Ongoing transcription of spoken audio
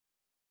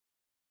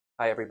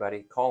Hi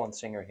everybody, Colin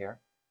Singer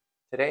here.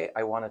 Today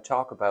I want to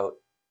talk about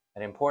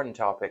an important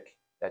topic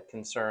that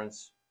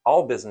concerns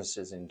all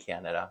businesses in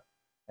Canada,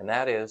 and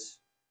that is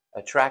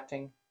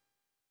attracting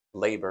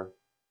labor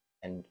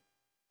and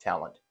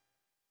talent.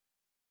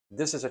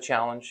 This is a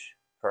challenge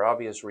for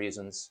obvious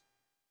reasons.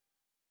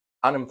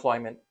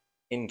 Unemployment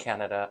in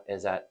Canada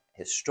is at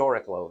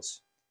historic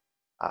lows.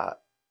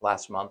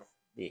 Last month,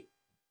 the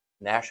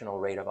national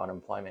rate of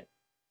unemployment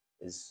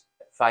is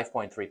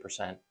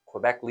 5.3%,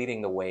 Quebec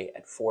leading the way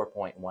at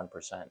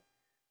 4.1%.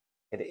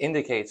 It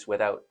indicates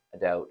without a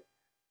doubt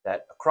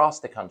that across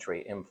the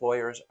country,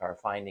 employers are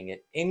finding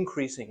it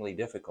increasingly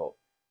difficult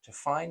to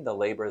find the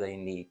labor they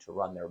need to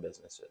run their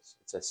businesses.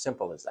 It's as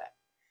simple as that.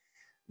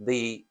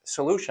 The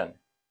solution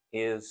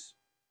is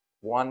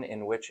one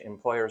in which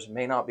employers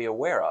may not be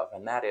aware of,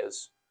 and that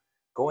is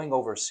going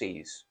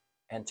overseas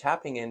and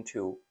tapping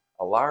into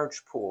a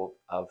large pool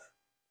of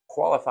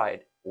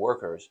qualified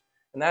workers,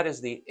 and that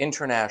is the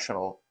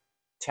international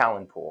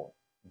talent pool,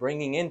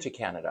 bringing into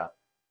Canada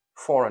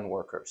foreign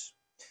workers.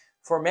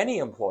 For many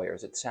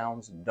employers, it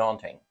sounds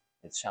daunting,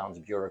 it sounds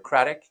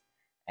bureaucratic,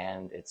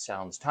 and it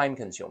sounds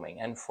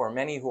time-consuming. And for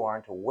many who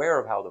aren't aware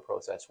of how the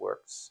process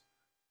works,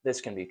 this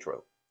can be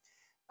true.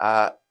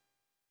 The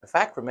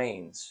fact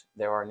remains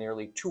there are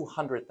nearly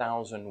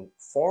 200,000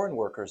 foreign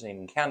workers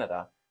in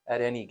Canada at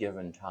any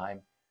given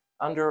time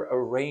under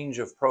a range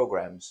of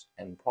programs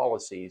and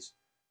policies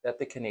that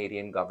the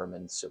Canadian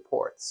government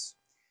supports.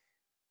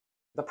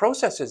 The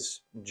process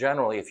is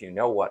generally, if you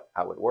know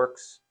how it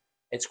works,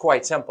 it's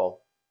quite simple.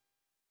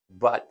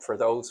 But for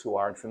those who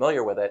aren't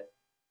familiar with it,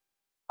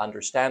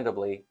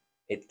 understandably,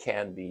 it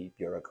can be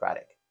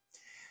bureaucratic.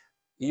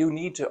 You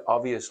need to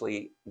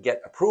obviously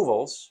get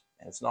approvals,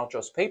 and it's not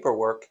just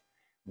paperwork,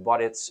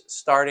 but it's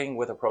starting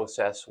with a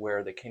process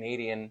where the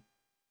Canadian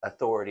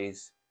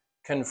authorities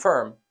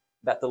confirm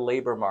that the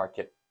labor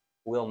market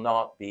will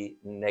not be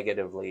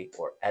negatively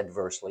or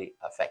adversely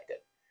affected.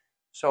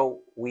 So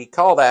we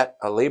call that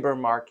a labor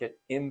market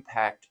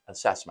impact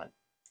assessment.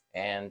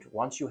 And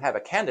once you have a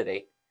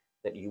candidate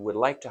that you would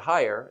like to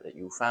hire, that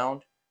you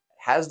found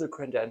has the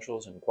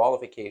credentials and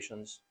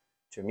qualifications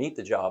to meet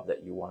the job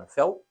that you want to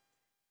fill,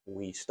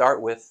 we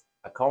start with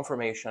a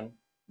confirmation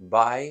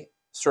by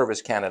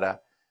Service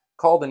Canada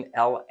called an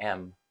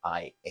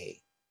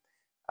LMIA.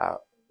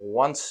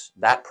 Once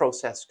that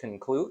process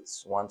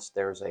concludes, once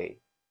there's a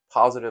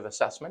positive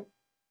assessment,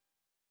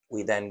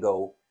 we then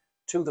go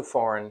to the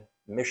foreign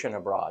mission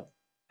abroad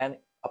and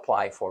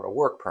apply for a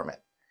work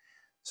permit.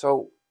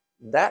 So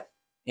that,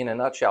 in a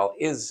nutshell,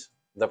 is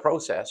the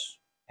process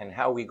and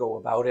how we go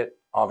about it.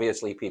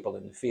 Obviously, people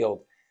in the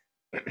field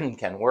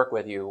can work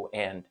with you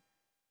and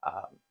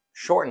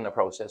shorten the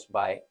process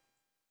by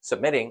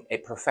submitting a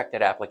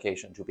perfected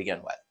application to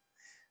begin with.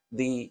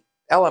 The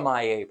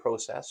LMIA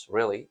process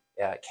really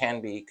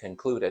can be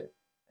concluded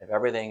if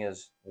everything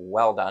is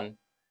well done.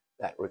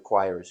 That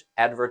requires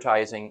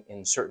advertising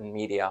in certain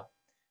media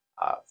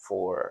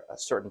for a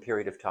certain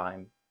period of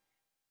time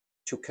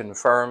to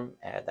confirm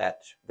that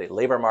the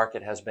labor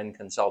market has been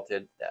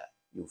consulted, that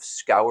you've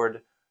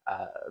scoured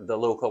the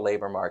local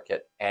labor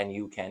market, and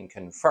you can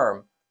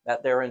confirm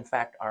that there in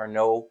fact are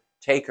no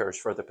takers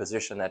for the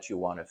position that you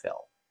want to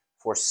fill.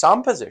 For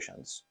some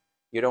positions,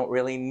 you don't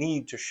really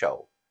need to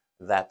show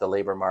that the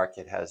labor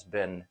market has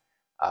been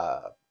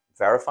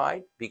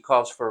verified,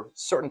 because for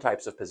certain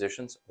types of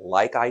positions,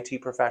 like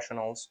IT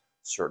professionals,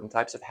 certain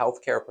types of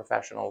healthcare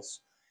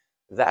professionals,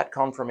 that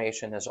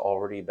confirmation has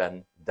already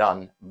been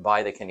done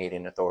by the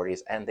Canadian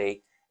authorities, and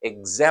they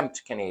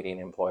exempt Canadian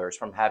employers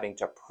from having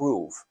to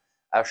prove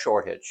a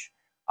shortage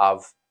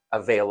of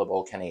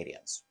available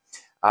Canadians.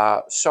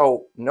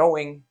 So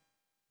knowing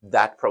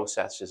that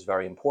process is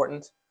very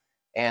important,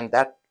 and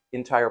that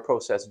entire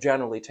process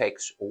generally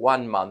takes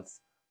 1 month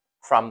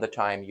from the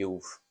time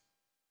you've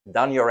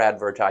done your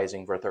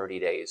advertising for 30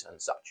 days and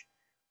such.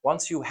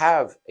 Once you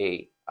have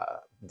a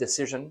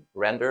decision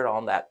rendered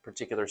on that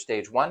particular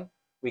stage 1,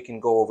 we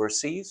can go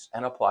overseas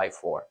and apply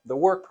for the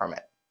work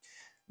permit.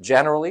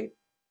 Generally,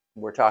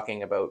 we're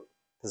talking about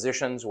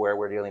positions where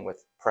we're dealing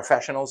with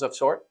professionals of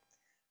sort.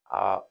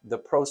 The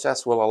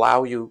process will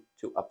allow you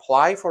to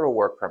apply for a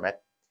work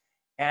permit,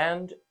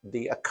 and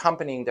the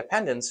accompanying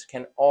dependents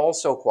can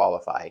also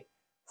qualify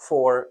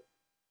for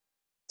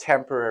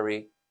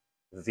temporary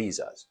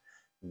visas.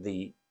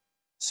 The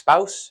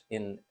spouse,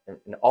 in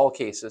all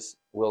cases,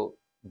 will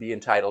be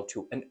entitled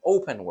to an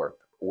open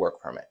work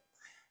permit.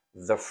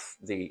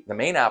 The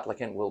main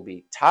applicant will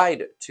be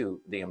tied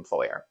to the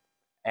employer,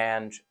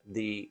 and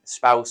the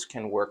spouse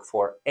can work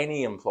for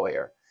any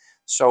employer.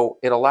 So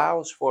it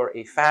allows for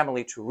a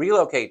family to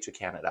relocate to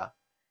Canada,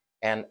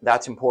 and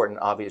that's important,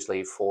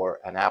 obviously, for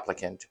an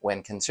applicant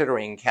when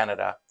considering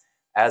Canada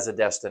as a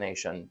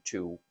destination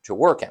to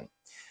work in.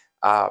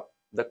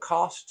 The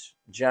cost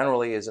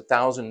generally is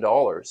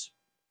 $1,000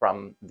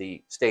 from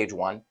the stage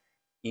 1.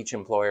 Each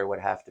employer would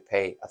have to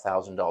pay a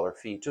 $1,000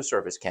 fee to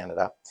Service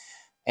Canada,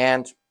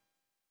 and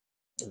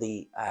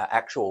the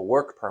actual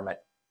work permit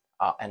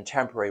and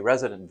temporary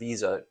resident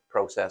visa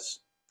process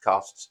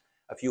costs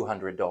a few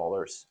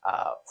 $100s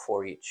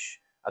for each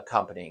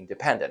accompanying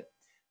dependent.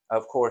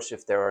 Of course,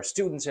 if there are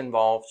students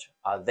involved,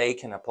 they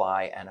can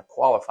apply and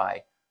qualify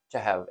to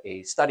have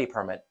a study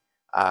permit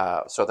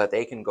so that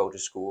they can go to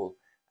school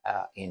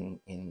in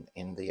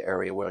the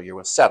area where you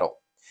will settle.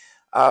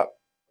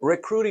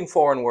 Recruiting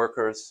foreign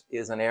workers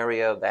is an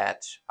area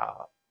that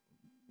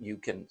you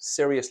can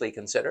seriously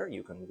consider.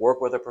 You can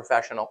work with a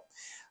professional.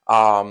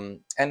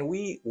 And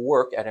we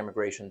work at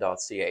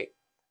Immigration.ca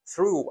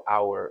through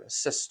our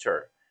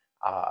sister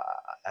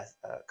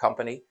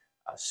company,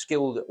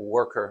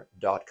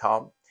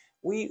 skilledworker.com.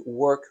 We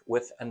work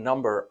with a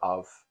number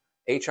of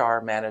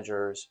HR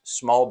managers,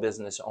 small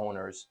business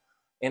owners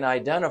in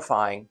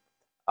identifying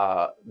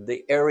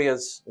the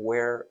areas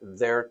where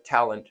their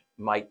talent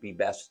might be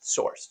best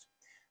sourced.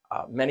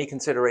 Many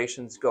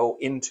considerations go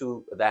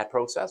into that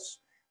process.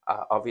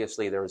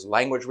 Obviously, there's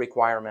language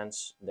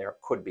requirements. There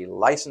could be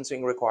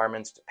licensing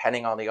requirements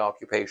depending on the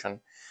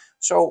occupation.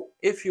 So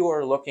if you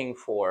are looking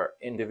for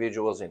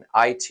individuals in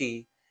IT,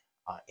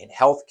 in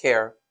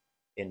healthcare,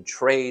 in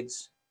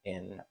trades,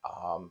 in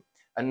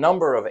a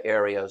number of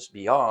areas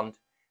beyond,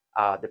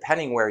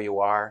 depending where you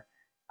are,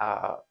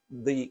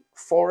 the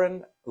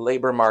foreign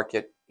labor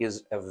market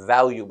is a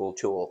valuable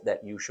tool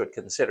that you should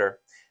consider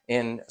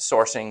in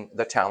sourcing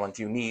the talent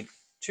you need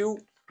to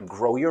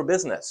grow your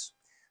business.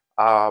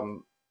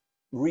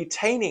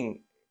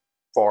 Retaining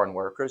foreign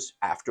workers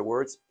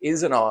afterwards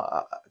is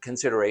a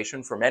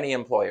consideration for many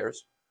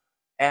employers.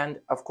 And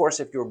of course,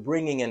 if you're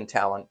bringing in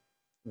talent,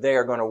 they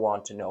are going to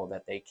want to know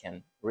that they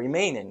can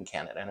remain in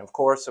Canada. And of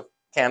course,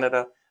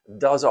 Canada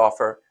does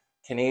offer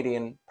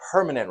Canadian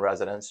permanent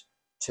residence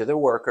to the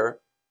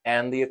worker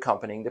and the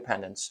accompanying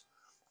dependents.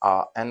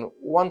 And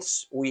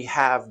once we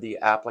have the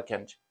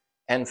applicant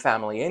and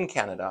family in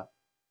Canada,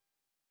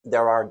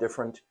 there are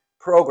different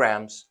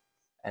programs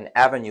and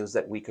avenues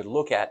that we could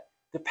look at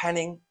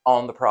depending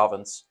on the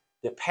province,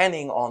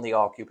 depending on the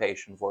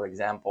occupation. For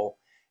example,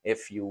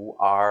 if you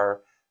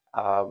are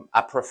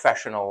a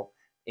professional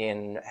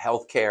in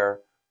healthcare,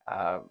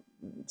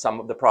 some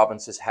of the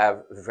provinces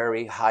have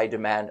very high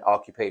demand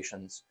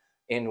occupations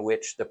in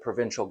which the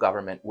provincial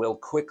government will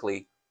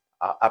quickly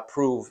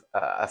approve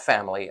a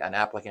family, an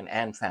applicant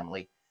and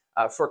family,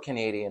 for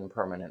Canadian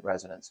permanent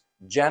residence.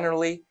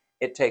 Generally,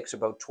 it takes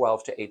about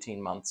 12 to 18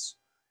 months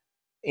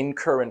in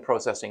current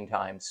processing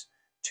times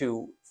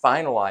to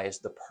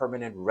finalize the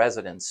permanent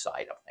residence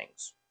side of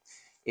things.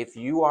 If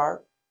you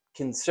are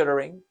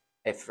considering,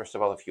 first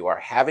of all, if you are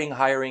having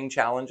hiring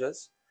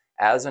challenges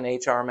as an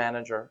HR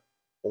manager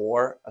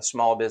or a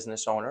small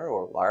business owner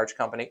or large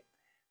company,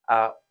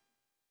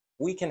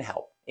 we can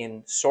help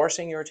in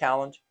sourcing your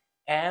talent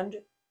and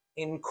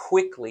in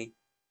quickly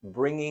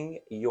bringing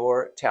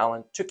your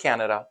talent to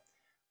Canada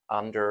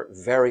under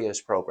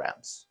various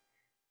programs.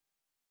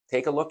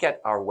 Take a look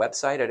at our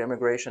website at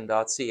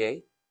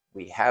Immigration.ca.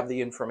 We have the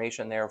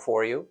information there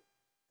for you.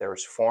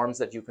 There's forms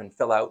that you can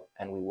fill out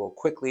and we will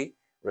quickly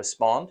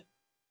respond,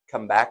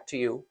 come back to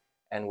you,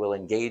 and we'll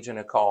engage in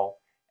a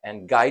call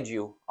and guide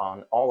you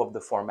on all of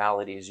the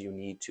formalities you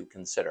need to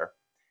consider,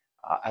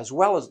 as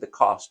well as the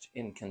cost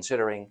in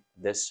considering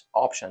this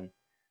option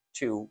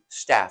to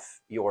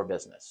staff your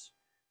business.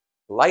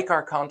 Like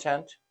our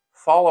content,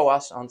 follow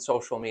us on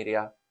social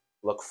media.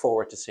 Look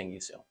forward to seeing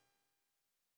you soon.